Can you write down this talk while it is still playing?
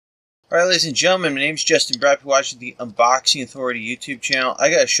Alright, ladies and gentlemen, my name's Justin Brad. You're watching the Unboxing Authority YouTube channel. I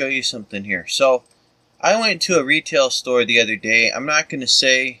gotta show you something here. So, I went to a retail store the other day. I'm not gonna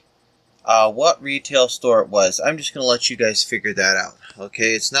say what retail store it was. I'm just gonna let you guys figure that out.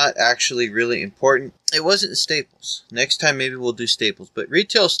 Okay, it's not actually really important. It wasn't Staples. Next time maybe we'll do Staples. But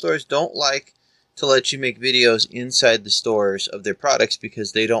retail stores don't like to let you make videos inside the stores of their products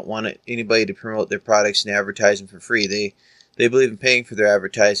because they don't want anybody to promote their products and advertise them for free. They believe in paying for their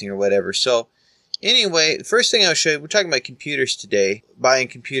advertising or whatever. So anyway, the first thing I'll show you, we're talking about computers today, buying a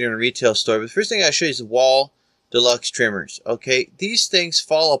computer in a retail store. But the first thing I'll show you is the wall deluxe trimmers. Okay, these things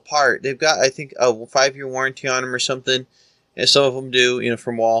fall apart. They've got, I think, a 5-year warranty on them or something. And some of them do, you know,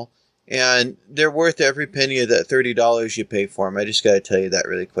 from Wall. And they're worth every penny of that $30 you pay for them. I just got to tell you that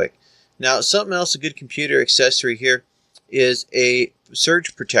really quick. Now, something else, a good computer accessory here is a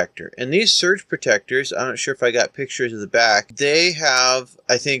surge protector. And these surge protectors, I'm not sure if I got pictures of the back, they have,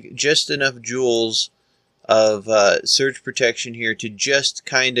 I think, just enough joules of surge protection here to just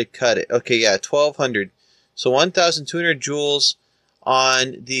kind of cut it. Okay, yeah, 1200. So 1200 joules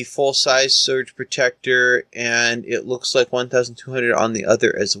on the full-size surge protector, and it looks like 1200 on the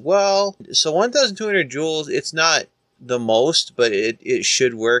other as well. So 1200 joules, it's not the most, but it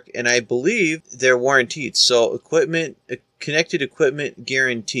should work, and I believe they're warranted. So connected equipment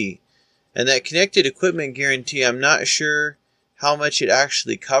guarantee, and that connected equipment guarantee, I'm not sure how much it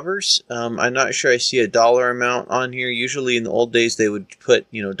actually covers. I'm not sure I see a dollar amount on here. Usually in the old days they would put,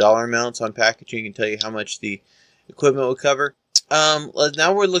 you know, dollar amounts on packaging and tell you how much the equipment would cover.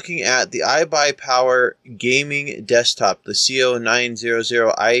 Now we're looking at the Ibuypower gaming desktop, the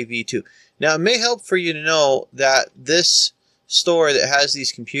CO900 IV2. Now, it may help for you to know that this store that has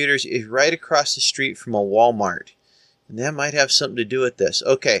these computers is right across the street from a Walmart. And that might have something to do with this.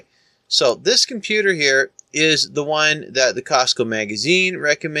 Okay, so this computer here is the one that the Costco magazine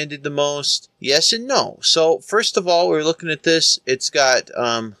recommended the most. Yes and no. So, first of all, we're looking at this. It's got,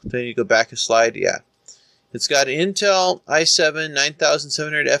 then you go back a slide, yeah. It's got an Intel i7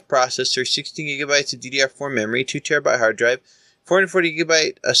 9700F processor, 16 gigabytes of DDR4 memory, 2 terabyte hard drive, 440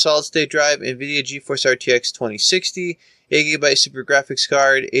 gigabyte a solid-state drive, NVIDIA GeForce RTX 2060, 8 gigabyte super graphics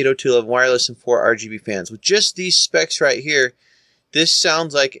card, 802.11 wireless, and 4 RGB fans. With just these specs right here, this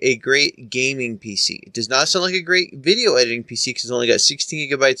sounds like a great gaming PC. It does not sound like a great video editing PC because it's only got 16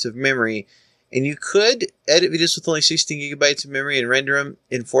 gigabytes of memory. And you could edit videos with only 16 gigabytes of memory and render them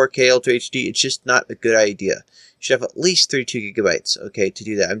in 4K Ultra HD. It's just not a good idea. You should have at least 32 gigabytes, okay, to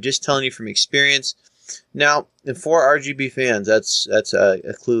do that. I'm just telling you from experience. Now, and 4 RGB fans, that's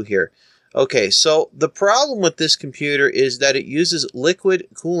a clue here. Okay, so the problem with this computer is that it uses liquid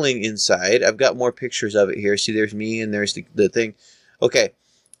cooling inside. I've got more pictures of it here. See, there's me and there's the thing. Okay,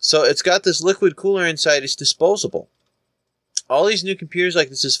 so it's got this liquid cooler inside. It's disposable. All these new computers like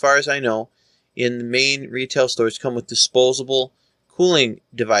this, as far as I know, in the main retail stores come with disposable cooling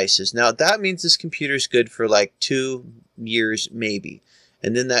devices. Now, that means this computer is good for like 2 years maybe.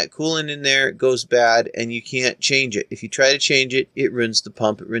 And then that coolant in there goes bad and you can't change it. If you try to change it, it ruins the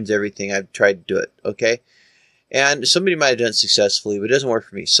pump. It ruins everything. I've tried to do it, okay? And somebody might have done it successfully, but it doesn't work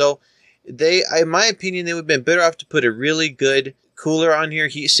for me. So, in my opinion, they would have been better off to put a really good cooler on here,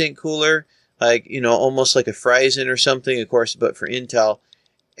 heatsink cooler, like, you know, almost like a Ryzen or something, of course, but for Intel.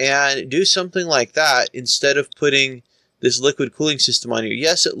 And do something like that instead of putting this liquid cooling system on here.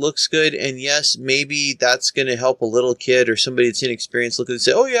 Yes, it looks good, and yes, maybe that's going to help a little kid or somebody that's inexperienced look at it and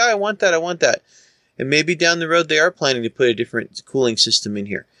say, oh yeah, I want that, I want that. And maybe down the road they are planning to put a different cooling system in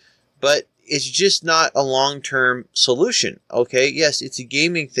here. But it's just not a long-term solution, okay? Yes, it's a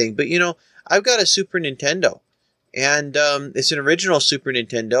gaming thing, but you know, I've got a Super Nintendo, and it's an original Super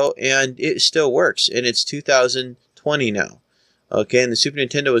Nintendo, and it still works, and it's 2020 now. Okay, and the Super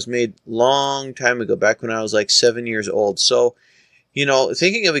Nintendo was made long time ago, back when I was like 7 years old. So, you know,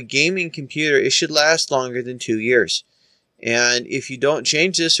 thinking of a gaming computer, it should last longer than 2 years. And if you don't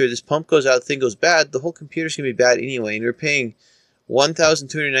change this, or this pump goes out, the thing goes bad, the whole computer's going to be bad anyway. And you're paying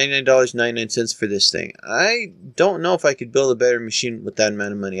 $1,299.99 for this thing. I don't know if I could build a better machine with that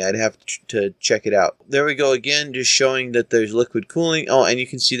amount of money. I'd have to check it out. There we go again, just showing that there's liquid cooling. Oh, and you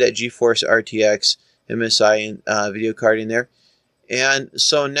can see that GeForce RTX MSI video card in there. And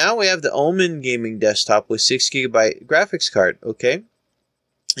so now we have the Omen gaming desktop with 6 gigabyte graphics card, okay?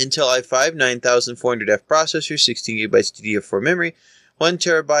 Intel i5 9400F processor, 16 gigabytes DDR4 memory, 1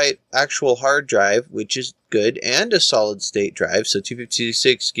 terabyte actual hard drive, which is good, and a solid state drive, so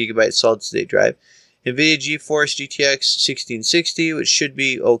 256 gigabyte solid state drive. NVIDIA GeForce GTX 1660, which should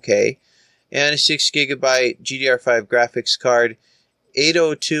be okay, and a 6 gigabyte GDR5 graphics card.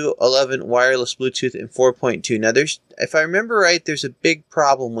 802.11 wireless Bluetooth and 4.2. Now if I remember right, there's a big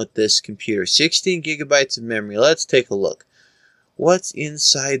problem with this computer. 16 gigabytes of memory. Let's take a look. What's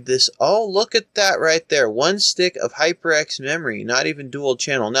inside this? Oh, look at that right there. One stick of HyperX memory, not even dual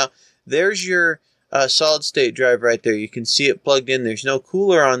channel. Now, there's your solid state drive right there. You can see it plugged in. There's no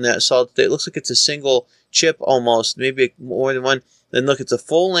cooler on that solid state. It looks like it's a single chip almost, maybe more than one. Then look, it's a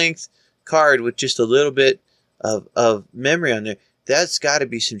full length card with just a little bit of memory on there. That's got to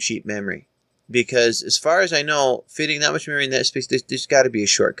be some cheap memory, because as far as I know, fitting that much memory in that space, there's got to be a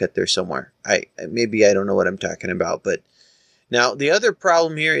shortcut there somewhere. Maybe I don't know what I'm talking about, but now the other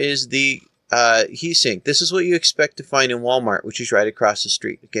problem here is the heatsink. This is what you expect to find in Walmart, which is right across the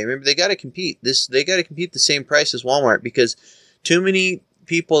street. Okay, remember they got to compete. They got to compete the same price as Walmart, because too many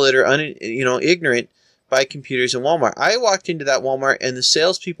people that are ignorant buy computers in Walmart. I walked into that Walmart, and the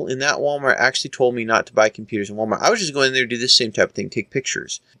salespeople in that Walmart actually told me not to buy computers in Walmart. I was just going in there to do the same type of thing, take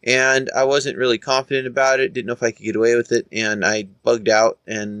pictures. And I wasn't really confident about it, didn't know if I could get away with it, and I bugged out,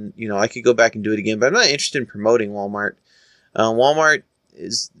 and I could go back and do it again, but I'm not interested in promoting Walmart. Walmart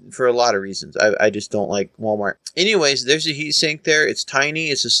is for a lot of reasons. I just don't like Walmart. Anyways, there's a heatsink there. It's tiny.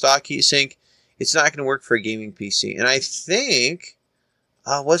 It's a stock heatsink. It's not going to work for a gaming PC. And I think...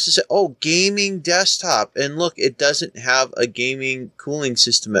 what's this? Oh, gaming desktop. And look, it doesn't have a gaming cooling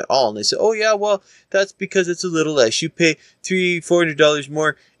system at all. And they say, oh yeah, well, that's because it's a little less. You pay $300-$400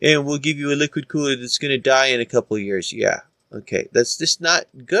 more, and we'll give you a liquid cooler that's going to die in a couple of years. Yeah, okay, that's just not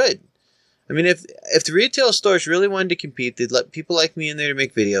good. I mean, if the retail stores really wanted to compete, they'd let people like me in there to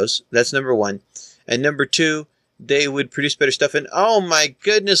make videos. That's number one. And number two, they would produce better stuff. And oh my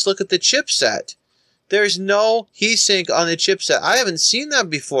goodness, look at the chipset. There's no heatsink on the chipset. I haven't seen that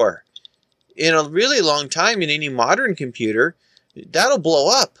before in a really long time in any modern computer. That'll blow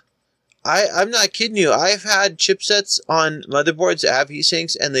up. I'm not kidding you. I've had chipsets on motherboards that have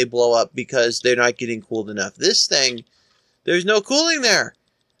heatsinks, and they blow up because they're not getting cooled enough. This thing, there's no cooling there.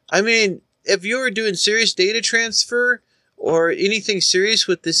 I mean, if you were doing serious data transfer or anything serious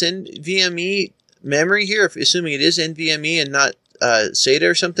with this NVMe memory here, assuming it is NVMe and not SATA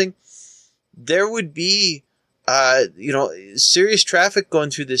or something, there would be, serious traffic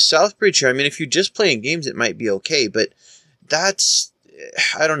going through this South Bridge here. I mean, if you're just playing games, it might be okay, but that's,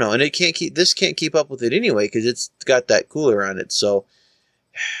 I don't know. And this can't keep up with it anyway, because it's got that cooler on it. So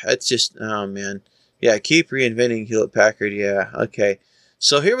that's just, oh man. Yeah, keep reinventing Hewlett-Packard. Yeah, okay.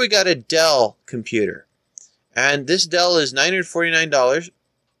 So here we got a Dell computer. And this Dell is $949.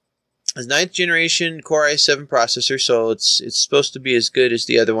 It's 9th generation Core i7 processor, so it's supposed to be as good as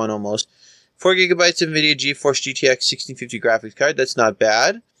the other one almost. 4 gigabytes of NVIDIA GeForce GTX 1650 graphics card. That's not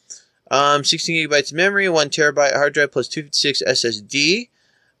bad. 16 gigabytes of memory, 1 terabyte hard drive plus 256 SSD.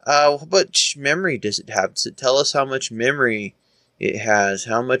 How much memory does it have? Does it tell us how much memory it has?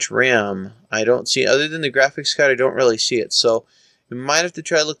 How much RAM? I don't see it. Other than the graphics card, I don't really see it. So we might have to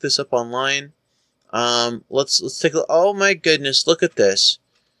try to look this up online. Let's take a look. Oh my goodness, look at this.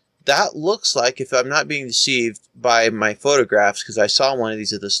 That looks like, if I'm not being deceived by my photographs, because I saw one of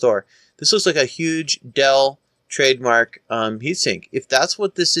these at the store, this looks like a huge Dell trademark heatsink. If that's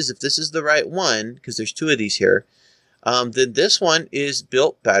what this is, if this is the right one, because there's two of these here, then this one is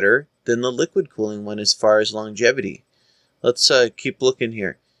built better than the liquid cooling one as far as longevity. Let's keep looking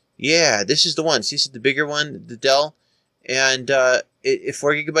here. Yeah, this is the one. See, this is the bigger one, the Dell. And 4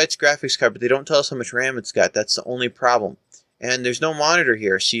 gigabytes graphics card, but they don't tell us how much RAM it's got. That's the only problem. And there's no monitor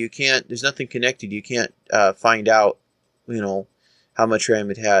here, so you can't, there's nothing connected. You can't find out, how much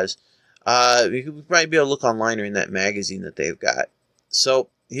RAM it has. You might be able to look online or in that magazine that they've got. So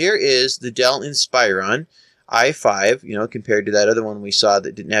here is the Dell Inspiron i5, compared to that other one we saw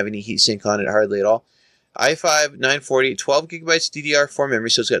that didn't have any heatsink on it hardly at all. i5 940, 12 gigabytes DDR4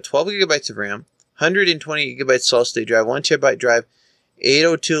 memory, so it's got 12 gigabytes of RAM, 120 gigabytes solid state drive, 1 terabyte drive,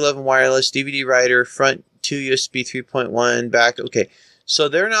 802.11 wireless, DVD writer, front 2 USB 3.1, back. Okay, so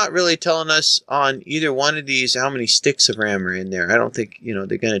they're not really telling us on either one of these how many sticks of RAM are in there. I don't think, they're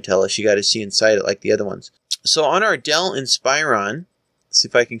going to tell us. You got to see inside it like the other ones. So on our Dell Inspiron, see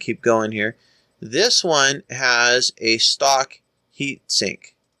if I can keep going here. This one has a stock heat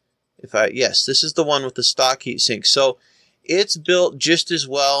sink. Yes, this is the one with the stock heat sink. So it's built just as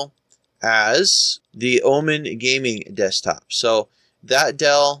well as the Omen gaming desktop. So that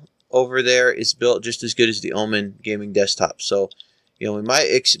Dell over there is built just as good as the Omen gaming desktop. So, we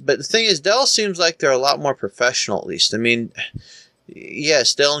might, but the thing is, Dell seems like they're a lot more professional, at least. I mean,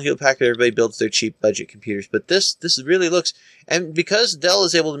 yes, Dell and Hewlett-Packard, everybody builds their cheap budget computers, but this really looks, and because Dell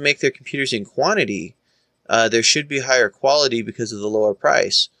is able to make their computers in quantity, there should be higher quality because of the lower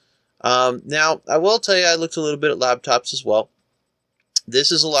price. Now, I will tell you, I looked a little bit at laptops as well.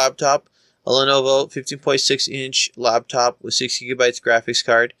 This is a laptop, a Lenovo 15.6-inch laptop with 6 gigabytes graphics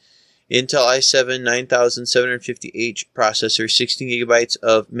card, Intel i7 9750H processor, 16 gigabytes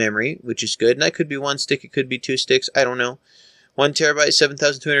of memory, which is good. And that could be one stick, it could be two sticks, I don't know. 1 terabyte,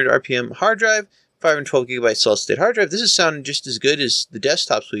 7,200 RPM hard drive, 512 gigabyte solid state hard drive. This is sounding just as good as the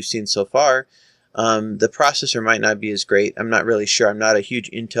desktops we've seen so far. The processor might not be as great. I'm not really sure. I'm not a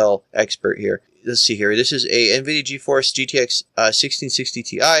huge Intel expert here. Let's see here. This is a NVIDIA GeForce GTX 1660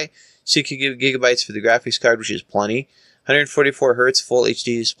 Ti, 60 gigabytes for the graphics card, which is plenty. 144 hertz, full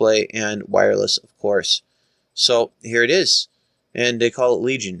HD display, and wireless, of course. So here it is. And they call it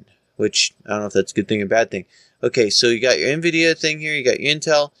Legion, which I don't know if that's a good thing or bad thing. Okay, so you got your NVIDIA thing here. You got your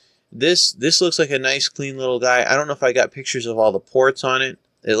Intel. This looks like a nice, clean little guy. I don't know if I got pictures of all the ports on it.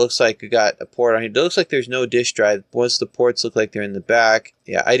 It looks like you got a port on here. It looks like there's no disk drive. Once the ports look like they're in the back.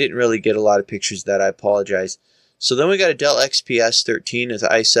 Yeah, I didn't really get a lot of pictures of that. I apologize. So then we got a Dell XPS 13 as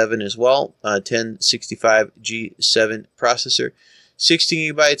i7 as well. 1065 G7 processor.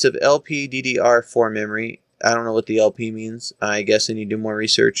 16 gigabytes of LPDDR4 memory. I don't know what the LP means. I guess I need to do more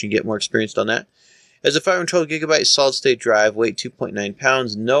research and get more experienced on that. As a 512 gigabyte solid state drive, weight 2.9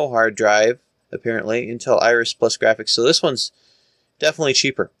 pounds, no hard drive, apparently. Intel Iris Plus graphics. So this one's definitely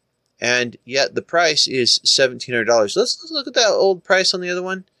cheaper. And yet the price is $1,700. Let's look at that old price on the other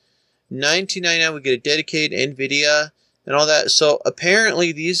one. $19.99, we get a dedicated NVIDIA and all that. So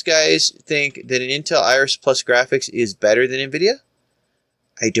apparently these guys think that an Intel Iris Plus graphics is better than NVIDIA?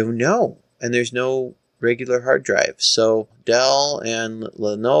 I don't know. And there's no regular hard drive. So Dell and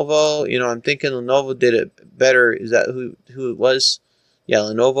Lenovo, you know, I'm thinking Lenovo did it better. Is that who it was? Yeah,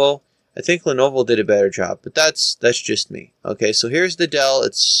 Lenovo. I think Lenovo did a better job, but that's just me. Okay, so here's the Dell.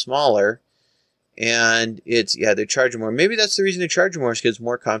 It's smaller, and it's, yeah, they're charging more. Maybe that's the reason they're charging more, is because it's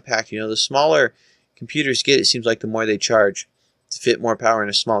more compact. You know, the smaller computers get, it seems like the more they charge to fit more power in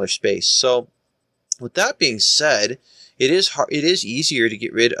a smaller space. So with that being said, it is easier to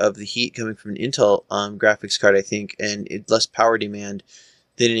get rid of the heat coming from an Intel graphics card, I think, and less power demand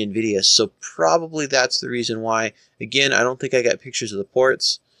than an NVIDIA. So probably that's the reason why. Again, I don't think I got pictures of the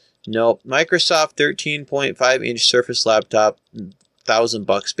ports. Nope. Microsoft 13.5-inch Surface laptop,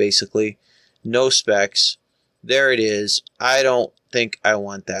 $1,000 basically. No specs. There it is. I don't think I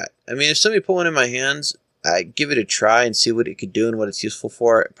want that. I mean, if somebody put one in my hands, I'd give it a try and see what it could do and what it's useful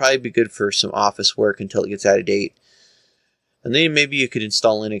for. It'd probably be good for some office work until it gets out of date. And then maybe you could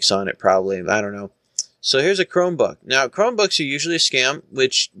install Linux on it, probably. I don't know. So here's a Chromebook. Now, Chromebooks are usually a scam,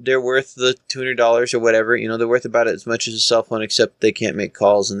 which they're worth the $200 or whatever. You know, they're worth about as much as a cell phone, except they can't make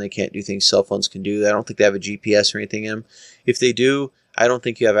calls and they can't do things cell phones can do. I don't think they have a GPS or anything in them. If they do, I don't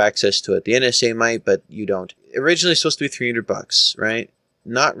think you have access to it. The NSA might, but you don't. Originally supposed to be $300, right?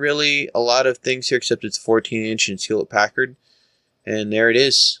 Not really a lot of things here, except it's 14-inch and Hewlett-Packard. And there it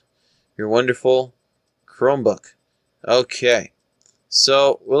is. Your wonderful Chromebook. Okay.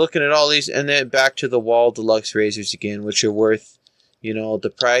 So we're looking at all these, and then back to the wall deluxe razors again, which are worth, you know, the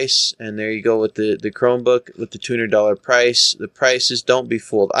price. And there you go with the Chromebook with the $200 price. The prices, don't be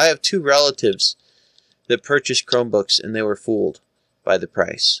fooled. I have two relatives that purchased Chromebooks, and they were fooled by the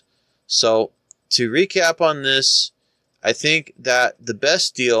price. So to recap on this, I think that the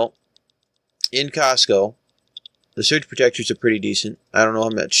best deal in Costco, the surge protectors are pretty decent. I don't know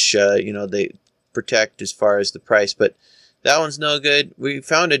how much you know, they protect as far as the price, but that one's no good. We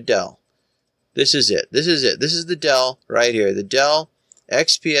found a Dell. This is it. This is it. This is the Dell right here. The Dell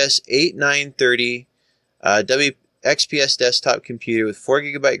XPS 8930 XPS desktop computer with 4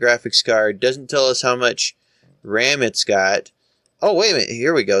 GB graphics card. Doesn't tell us how much RAM it's got. Oh, wait a minute.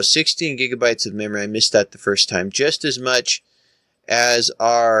 Here we go. 16 gigabytes of memory. I missed that the first time. Just as much as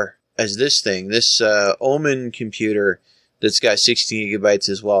this thing, this Omen computer that's got 16 gigabytes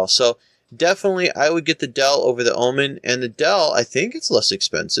as well. So definitely, I would get the Dell over the Omen, and the Dell, I think it's less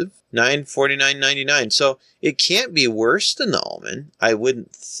expensive, $949.99. So it can't be worse than the Omen, I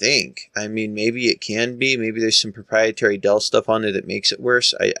wouldn't think. I mean, maybe it can be. Maybe there's some proprietary Dell stuff on there that makes it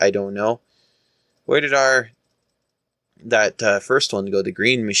worse. I don't know. Where did that first one go? The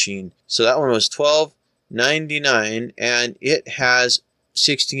green machine. So that one was $12.99, and it has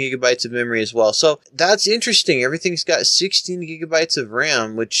 16 gigabytes of memory as well. So that's interesting. Everything's got 16 gigabytes of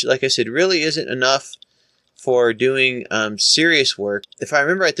RAM, which, like I said, really isn't enough for doing serious work. If I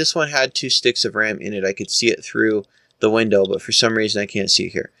remember right, this one had 2 sticks of RAM in it. I could see it through the window, but for some reason I can't see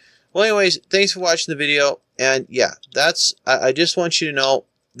it here. Well, anyways, thanks for watching the video. And yeah, I just want you to know,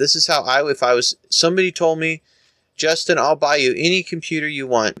 this is how if I was, somebody told me, Justin, I'll buy you any computer you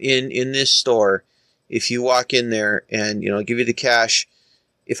want in this store if you walk in there and, you know, give you the cash.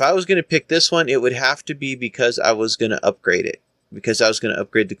 If I was going to pick this one, it would have to be because I was going to upgrade it. because I was going to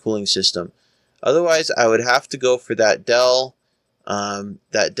upgrade the cooling system. Otherwise, I would have to go for that Dell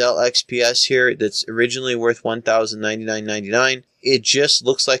XPS here that's originally worth $1,099.99. It just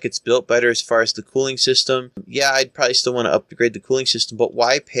looks like it's built better as far as the cooling system. Yeah, I'd probably still want to upgrade the cooling system, but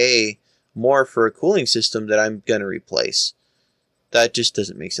why pay more for a cooling system that I'm going to replace? That just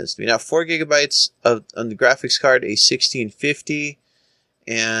doesn't make sense to me. Now, 4 gigabytes on the graphics card, a 1650,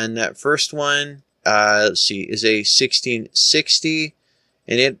 and that first one, let's see, is a 1660,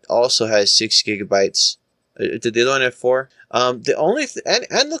 and it also has 6 gigabytes. Did the other one have 4? The only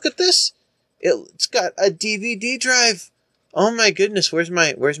and look at this, it's got a DVD drive. Oh my goodness, where's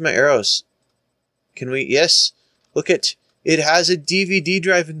my arrows? Can we? Yes, look at it has a DVD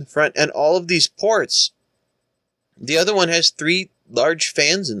drive in the front and all of these ports. The other one has 3 large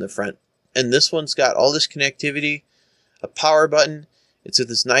fans in the front, and this one's got all this connectivity, a power button. It's with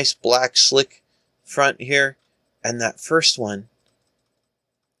this nice black slick front here, and that first one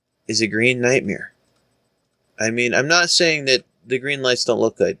is a green nightmare. I mean, I'm not saying that the green lights don't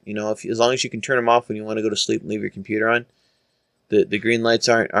look good. You know, as long as you can turn them off when you want to go to sleep and leave your computer on, the green lights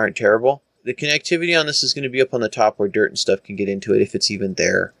aren't terrible. The connectivity on this is going to be up on the top where dirt and stuff can get into it if it's even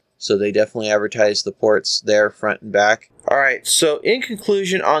there. So they definitely advertise the ports there, front and back. Alright, so in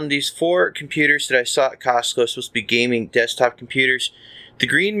conclusion, on these 4 computers that I saw at Costco, supposed to be gaming desktop computers, the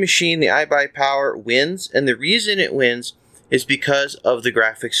green machine, the Ibuypower, wins. And the reason it wins is because of the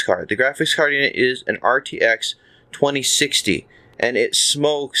graphics card. The graphics card in it is an RTX 2060, and it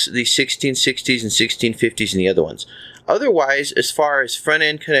smokes the 1660s and 1650s and the other ones. Otherwise, as far as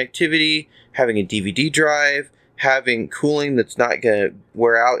front-end connectivity, having a DVD drive, having cooling that's not going to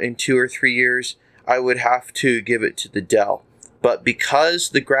wear out in 2 or 3 years, I would have to give it to the Dell. But because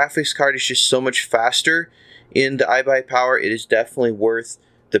the graphics card is just so much faster in the Ibuypower, it is definitely worth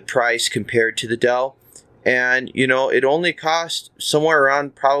the price compared to the Dell. And, you know, it only costs somewhere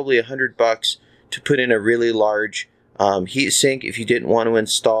around probably $100 to put in a really large heatsink if you didn't want to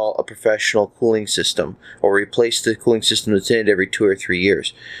install a professional cooling system or replace the cooling system that's in it every 2 or 3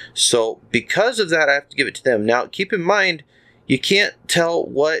 years. So because of that, I have to give it to them. Now, keep in mind, you can't tell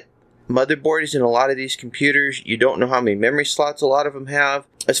what motherboard is in a lot of these computers. You don't know how many memory slots a lot of them have.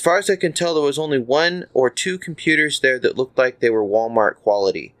 As far as I can tell, there was only 1 or 2 computers there that looked like they were Walmart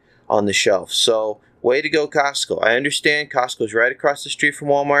quality on the shelf. So way to go, Costco. I understand Costco's right across the street from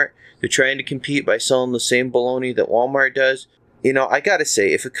Walmart. They're trying to compete by selling the same baloney that Walmart does. You know, I gotta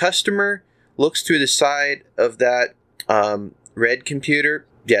say, if a customer looks through the side of that red computer,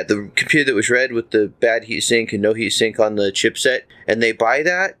 yeah, the computer that was red with the bad heatsink and no heatsink on the chipset, and they buy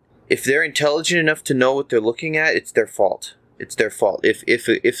that, if they're intelligent enough to know what they're looking at, it's their fault. It's their fault.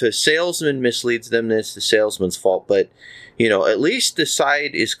 If a salesman misleads them, then it's the salesman's fault. But, you know, at least the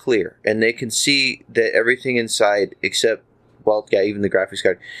side is clear, and they can see that everything inside except, well, yeah, even the graphics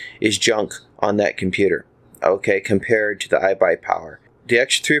card is junk on that computer, okay, compared to the Ibuypower. The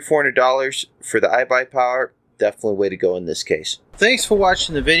extra $300 or $400 for the Ibuypower, definitely way to go in this case. Thanks for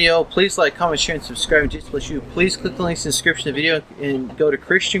watching the video. Please like, comment, share, and subscribe. And just to let you, please click the links in the description of the video and go to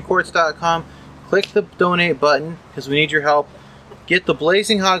christianquartz.com. Click the donate button because we need your help. Get the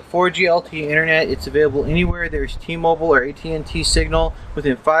Blazing Hog 4G LTE internet. It's available anywhere there's T-Mobile or AT&T signal,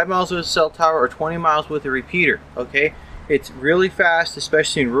 within 5 miles of a cell tower or 20 miles with a repeater, okay? It's really fast,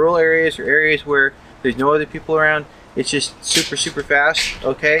 especially in rural areas or areas where there's no other people around. It's just super, super fast,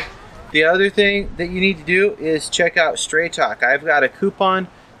 okay? The other thing that you need to do is check out Straight Talk. I've got a coupon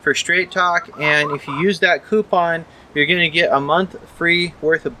for Straight Talk, and if you use that coupon, you're going to get a month free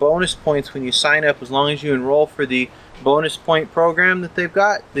worth of bonus points when you sign up, as long as you enroll for the bonus point program that they've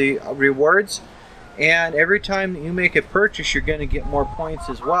got, the rewards. And every time that you make a purchase, you're going to get more points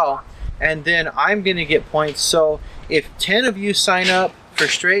as well. And then I'm going to get points. So if 10 of you sign up for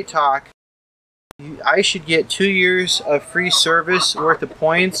Straight Talk, I should get 2 years of free service worth of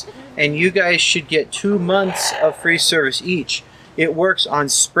points, and you guys should get 2 months of free service each. It works on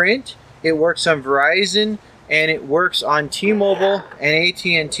Sprint, it works on Verizon, and it works on T-Mobile and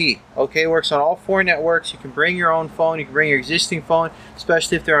AT&T. Okay, it works on all 4 networks. You can bring your own phone, you can bring your existing phone,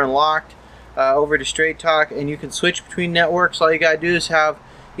 especially if they're unlocked, over to Straight Talk, and you can switch between networks. All you gotta do is have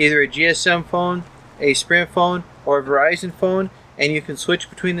either a GSM phone, a Sprint phone, or a Verizon phone, and you can switch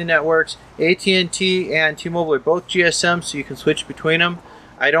between the networks. AT&T and T-Mobile are both GSM, so you can switch between them.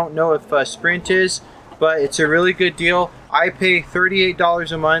 I don't know if Sprint is, but it's a really good deal. I pay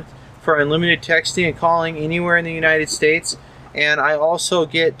 $38 a month for unlimited texting and calling anywhere in the United States, and I also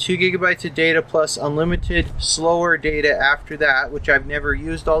get 2 gigabytes of data plus unlimited slower data after that, which I've never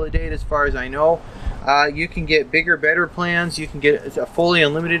used all the data as far as I know. You can get bigger, better plans. You can get fully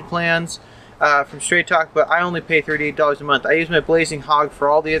unlimited plans from Straight Talk, but I only pay $38 a month. I use my Blazing Hog for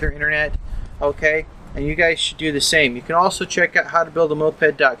all the other internet, okay? And you guys should do the same. You can also check out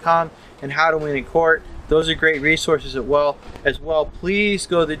howtobuildamoped.com and How to Win in Court. Those are great resources as well. Please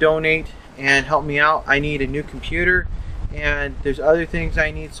go to donate and help me out. I need a new computer, and there's other things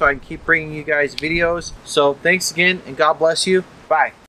I need so I can keep bringing you guys videos. So thanks again, and God bless you. Bye.